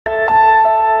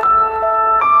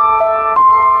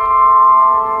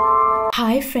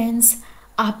Hi friends.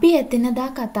 අපි එතනදා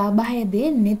කතා බහේදී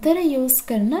නිතර යූස්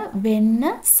කරන වෙන්න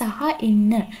සහ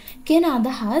ඉන්න කියන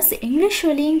අදහස් ඉංග්‍රීසි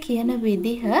වලින් කියන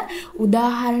විදිහ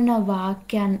උදාහරණ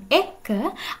වාක්‍යයන් එක්ක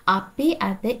අපි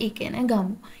අද ඉගෙන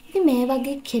ගමු. ඉතින් මේ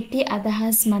වගේ කෙටි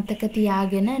අදහස් මතක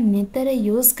තියාගෙන නිතර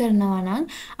යූස් කරනවා නම්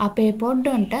අපේ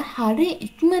පොඩ්ඩොන්ට හරි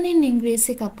ඉක්මනින්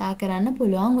ඉංග්‍රීසි කතා කරන්න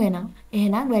පුළුවන් වෙනවා.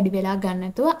 එහෙනම් වැඩි වෙලා ගන්න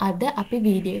නැතුව අද අපි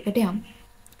වීඩියෝ එකට යමු.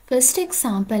 First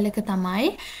example එක තමයි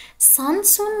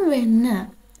සංසුන් වෙන්න.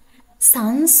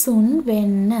 සංසුන්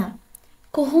වෙන්න.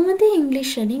 කොහොමද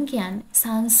ඉංග්‍රීසි වලින් කියන්නේ?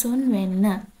 සංසුන් වෙන්න.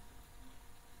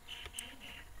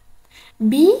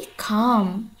 Be calm.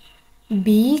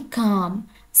 Be calm.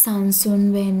 සංසුන්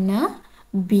වෙන්න.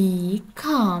 Be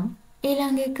calm.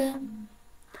 ඊළඟ එක.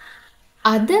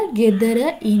 අද ගෙදර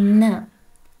ඉන්න.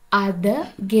 අද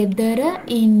ගෙදර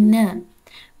ඉන්න.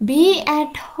 Be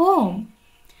at home.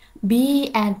 Be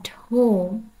at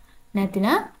home.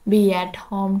 නැතිනම් be at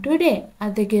home today.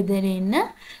 අද ගෙදර ඉන්න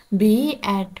be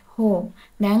at home.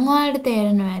 දැන් ඔයාලට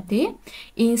තේරෙනවා ඇති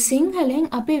ඊ සිංහලෙන්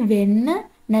අපි වෙන්න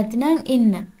නැතිනම්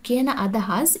ඉන්න කියන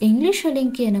අදහස් ඉංග්‍රීසි වලින්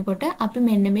කියනකොට අපි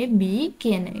මෙන්න මේ be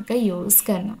කියන එක යූස්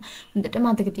කරනවා. හොඳට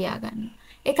මතක තියාගන්න.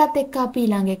 ඒකත් එක්ක අපි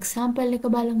ඊළඟ එක්සැම්පල් එක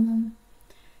බලමු.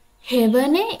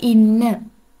 හෙවනේ ඉන්න.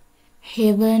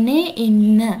 හෙවනේ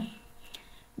ඉන්න.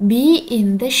 Be in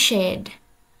the shade.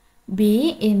 Be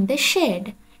in the shade.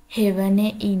 හෙවනේ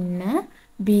ඉන්න.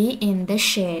 Be in the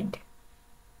shade.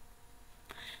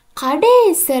 කඩේ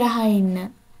ඉස්සරහා ඉන්න.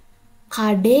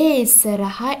 කඩේ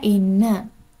ඉස්සරහා ඉන්න.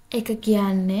 එක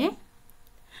කියන්නේ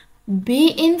be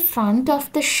in front of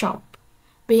the shop.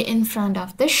 Be in front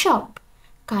of the shop.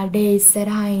 කඩේ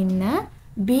ඉස්සරහා ඉන්න.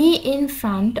 Be in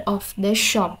front of the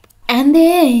shop.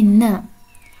 ඇඳේ ඉන්න.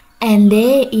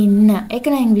 ඇඳේ ඉන්න.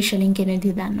 ඒක නම් ඉංග්‍රීසි වලින් කියන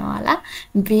විදිහ දන්නවලා.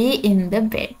 Be in the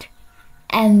bed.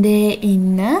 ඇඳේ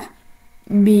ඉන්න.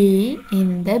 Be in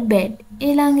the bed.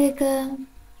 ඊළඟ එක.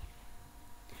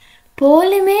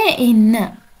 පොලිමේ ඉන්න.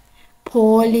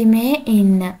 පොලිමේ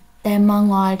ඉන්න. දැන්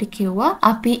මම ඔයාලට කිව්වා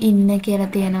අපි ඉන්න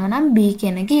කියලා තියෙනවා නම් be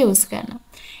කියන එක යූස් කරනවා.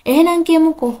 එහෙනම්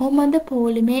කියමු කොහොමද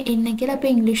පොලිමේ ඉන්න කියලා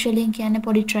අපි ඉංග්‍රීසි වලින් කියන්නේ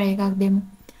පොඩි try එකක් දෙමු.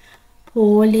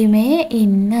 පොලිමේ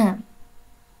ඉන්න.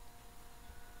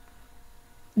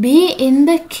 Be in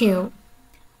the queue.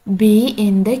 Be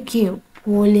in the queue.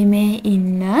 පොලිමේ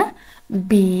ඉන්න.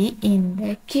 Be in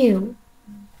the queue.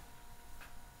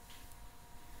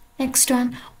 Next one.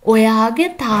 ඔයාගේ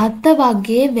තාත්තා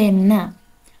වගේ වෙන්න.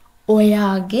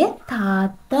 ඔයාගේ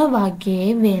තාත්තා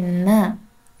වගේ වෙන්න.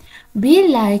 Be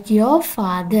like your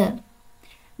father.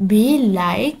 Be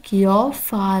like your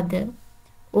father.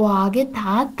 ඔයාගේ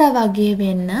තාත්තා වගේ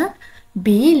වෙන්න.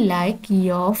 Be like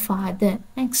your father.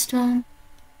 Next one.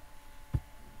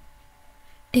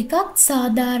 ටිකක්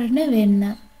සාධාරණ වෙන්න.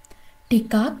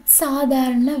 ටිකක්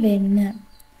සාධාරණ වෙන්න.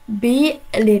 Be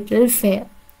a little fair.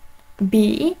 Be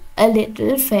a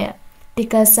little fair.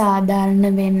 ටික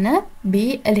සාධාරණ වෙන්න. Be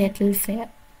a little fair.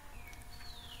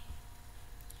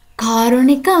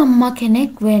 කාරුණික අම්මා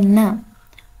කෙනෙක් වෙන්න.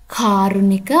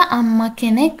 කාරුණික අම්මා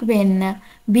කෙනෙක් වෙන්න.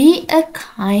 Be a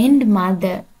kind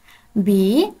mother. Be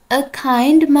a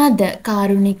kind mother.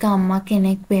 කාරුණික අම්මා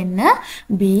කෙනෙක් වෙන්න.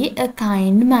 Be a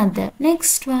kind mother.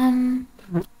 Next one.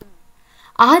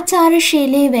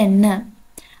 ආචාරශීලී වෙන්න.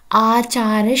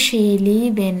 ආචාරශීලී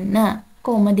වෙන්න.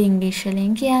 කොහොමද ඉංග්‍රීසි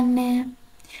වලින් කියන්නේ?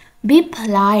 Be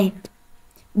polite.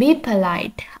 Be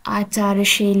polite.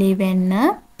 ආචාරශීලී වෙන්න.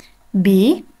 Be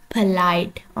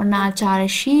polite. ඔන්න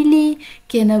ආචාරශීලී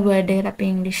කියන වර්ඩ් එකට අපි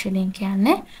ඉංග්‍රීසි වලින්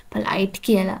කියන්නේ polite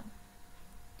කියලා.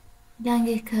 ඊළඟ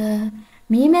එක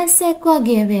මීමැස්සෙක්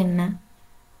වගේ වෙන්න.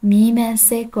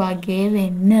 මීමැස්සෙක් වගේ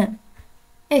වෙන්න.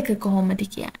 ඒක කොහොමද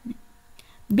කියන්නේ?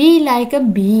 Be like a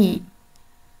bee.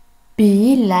 Be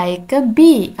like a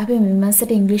bee. අපි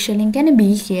මීමැස්සට ඉංග්‍රීසි වලින් කියන්නේ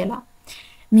bee කියලා.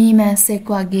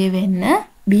 මීමැස්සෙක් වගේ වෙන්න.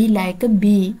 Be like a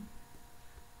bee.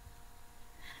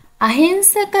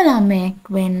 අහිංසක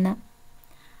ළමයෙක් වෙන්න.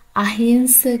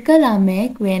 අහිංසක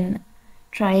ළමයෙක් වෙන්න.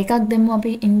 try එකක් දෙමු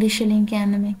අපි ඉංග්‍රීසි වලින්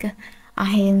කියන්න මේක.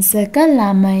 අහිංසක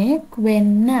ළමයෙක්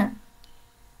වෙන්න.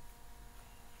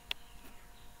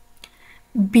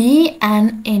 Be an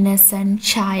innocent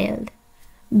child.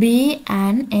 Be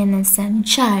an innocent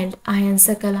child.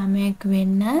 අහිංසක ළමයෙක්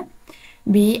වෙන්න.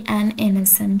 Be an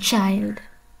innocent child.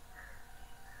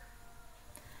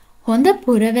 හොඳ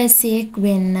පුරවැසියෙක්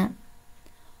වෙන්න.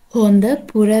 හොඳ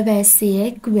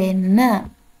පුරවැසියෙක් වෙන්න.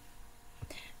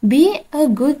 Be a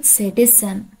good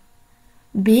citizen.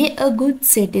 Be a good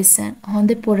citizen.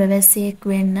 හොඳ පුරවැසියෙක්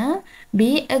වෙන්න. Be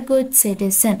a good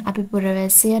citizen. අපි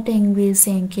පුරවැසියට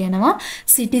ඉංග්‍රීසියෙන් කියනවා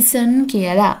citizen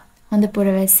කියලා. හොඳ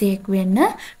පුරවැසියෙක් වෙන්න.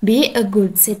 Be a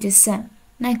good citizen.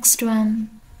 Next one.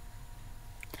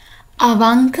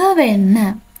 අවංක වෙන්න.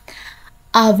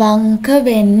 අවංක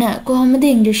වෙන්න කොහොමද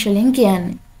ඉංග්‍රීසි වලින්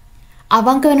කියන්නේ?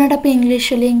 අවංක වෙනකොට අපි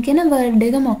ඉංග්‍රීසි වලින් කියන වර්ඩ්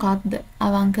එක මොකක්ද?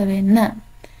 අවංක වෙන්න.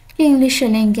 ඉංග්‍රීසි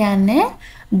වලින් කියන්නේ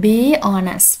be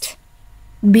honest.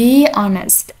 be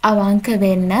honest. අවංක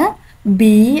වෙන්න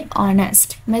be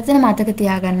honest. මෙතන මතක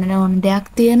තියාගන්න ඕන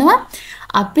දෙයක් තියෙනවා.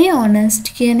 අපි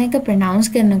honest කියන එක pronounce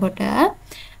කරනකොට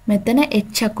මෙතන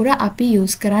h අකුර අපි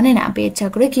use කරන්නේ නැහැ. අපි h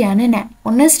අකුර කියන්නේ නැහැ.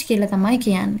 honest කියලා තමයි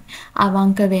කියන්නේ.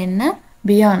 අවංක වෙන්න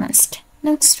be honest.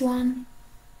 Next one.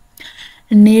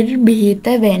 නිර්භීත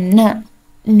වෙන්න.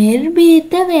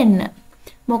 නිර්භීත වෙන්න.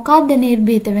 මොකක්ද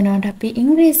නිර්භීත වෙනවට අපි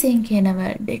ඉංග්‍රීසියෙන් කියන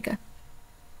වර්ඩ් එක?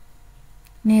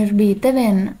 නිර්භීත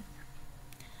වෙන්න.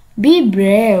 be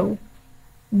brave.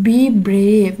 be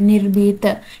brave. නිර්භීත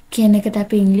කියන එකට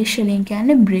අපි ඉංග්‍රීසි වලින්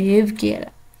කියන්නේ brave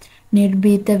කියලා.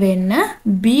 නිර්භීත වෙන්න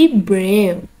be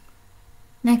brave.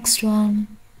 Next one.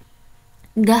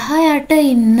 ගහ යට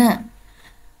ඉන්න.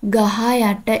 ගහ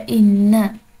යට ඉන්න.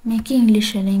 මේක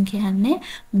ඉංග්‍රීසි වලින් කියන්නේ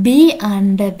be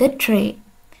under the tree.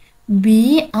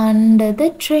 be under the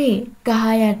tree. ගහ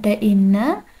යට ඉන්න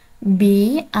be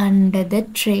under the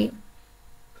tree.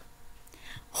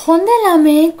 හොඳ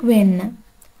ළමයෙක් වෙන්න.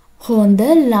 හොඳ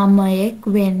ළමයෙක්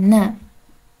වෙන්න.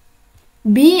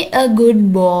 be a good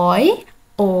boy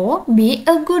or be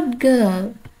a good girl.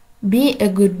 be a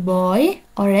good boy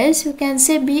or else you can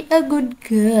say be a good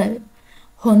girl.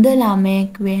 හොඳ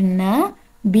ළමයෙක් වෙන්න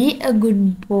be a good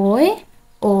boy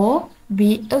or be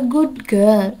a good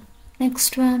girl.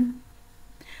 Next one.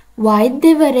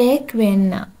 වෛද්‍යවරයෙක්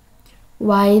වෙන්න.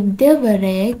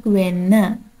 වෛද්‍යවරයෙක් වෙන්න.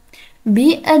 be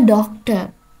a doctor.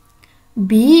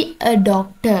 be a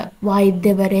doctor.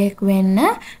 වෛද්‍යවරයෙක් වෙන්න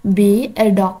be a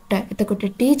doctor. එතකොට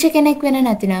ටීචර් කෙනෙක් වෙන්න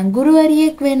නැතිනම්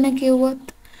ගුරුවරියෙක් වෙන්න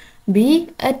කිව්වොත් be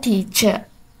a teacher.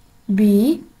 be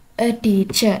a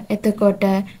teacher. එතකොට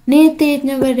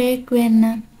නීතිඥවරයෙක්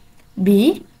වෙන්න be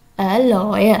a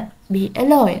lawyer. be a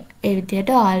lawyer. ඒ විදිහට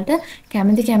ඔයාලට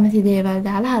කැමති දේවල්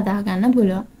දාලා හදාගන්න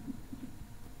පුළුවන්.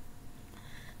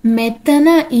 මෙතන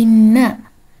ඉන්න.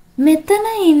 මෙතන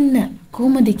ඉන්න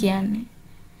කොහොමද කියන්නේ?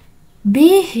 be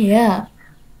here.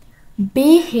 be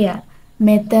here.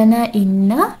 මෙතන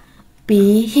ඉන්න be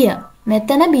here.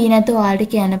 මෙතන be නැතුව ඔයාලට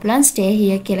කියන්න පුළුවන් stay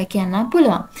here කියලා කියන්න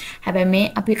පුළුවන්. හැබැයි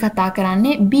මේ අපි කතා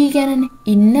කරන්නේ be ගැනනේ.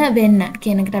 ඉන්න වෙන්න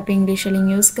කියන එකට අපි ඉංග්‍රීසි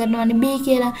වලින් use කරනවානේ be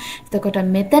කියලා. එතකොට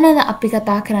මෙතන අපි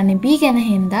කතා කරන්නේ be ගැන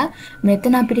හින්දා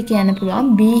මෙතන අපිට කියන්න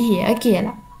පුළුවන් be here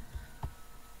කියලා.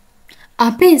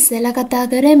 අපි ඉස්සෙල්ලා කතා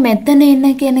කරේ මෙතන ඉන්න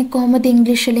කියන එක කොහොමද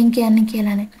ඉංග්‍රීසි වලින් කියන්නේ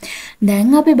කියලානේ.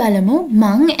 දැන් අපි බලමු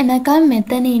මං එනකම්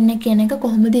මෙතන ඉන්න කියන එක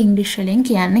කොහොමද ඉංග්‍රීසි වලින්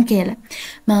කියන්නේ කියලා.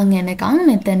 මං එනකම්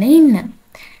මෙතන ඉන්න.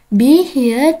 be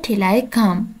here till I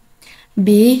come.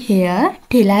 be here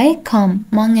till I come.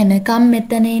 මං එනකම්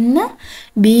මෙතන ඉන්න.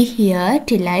 be here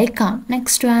till I come.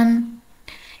 Next one.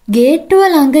 ගේට්ටුව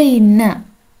ළඟ ඉන්න.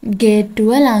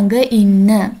 ගේට්ටුව ළඟ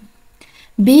ඉන්න.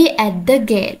 be at the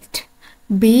gate.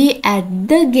 be at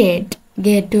the gate.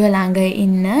 ගේට්ටුව ළඟ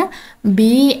ඉන්න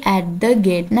be at the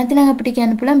gate. නැත්නම් අපිට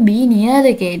කියන්න පුළුවන් be near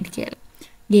the gate කියලා.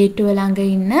 ගේට්ටුව ළඟ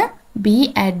ඉන්න be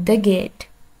at the gate.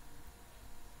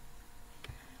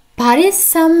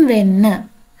 පරිස්සම් වෙන්න.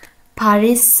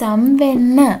 පරිස්සම්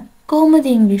වෙන්න කොහොමද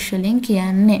ඉංග්‍රීසි වලින්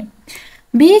කියන්නේ?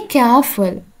 be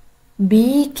careful. be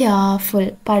careful.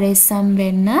 පරිස්සම්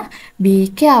වෙන්න be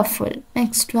careful.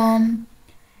 Next one.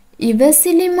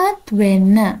 ඉවසිලිමත්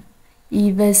වෙන්න.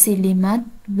 ඉවසිලිමත්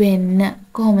වෙන්න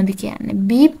කොහොමද කියන්නේ?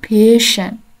 be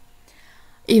patient.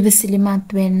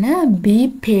 ඉවසිලිමත් වෙන්න be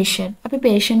patient. අපි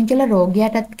patient කියලා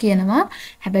රෝගියාටත් කියනවා.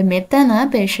 හැබැයි මෙතන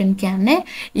patient කියන්නේ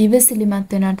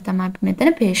ඉවසිලිමත් වෙනාට තමයි අපි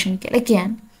මෙතන patient කියලා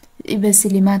කියන්නේ.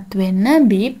 ඉවසිලිමත් වෙන්න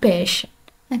be patient.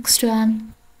 Next one.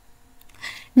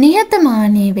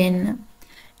 නිහතමානී වෙන්න.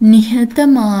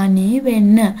 නිහතමානී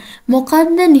වෙන්න.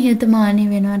 මොකද්ද නිහතමානී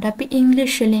වෙනවට අපි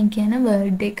ඉංග්‍රීසි වලින් කියන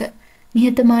වර්ඩ් එක?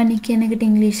 නිහතමානී කියන එකට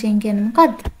ඉංග්‍රීසියෙන් කියන්නේ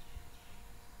මොකද්ද?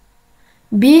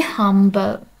 be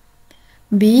humble.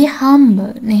 be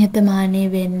humble. නිහතමානී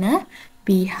වෙන්න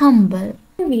be humble.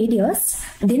 වීඩියෝස්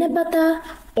දිනපතා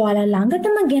ඔයාලා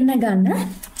ළඟටම ගෙන ගන්න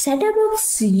Chatterbox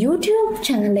YouTube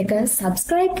channel එක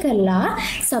subscribe කරලා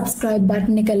subscribe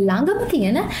button එක ළඟම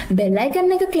තියෙන bell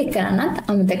icon එක click කරන්නත්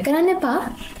අමතක කරන්න එපා.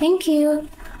 Thank you.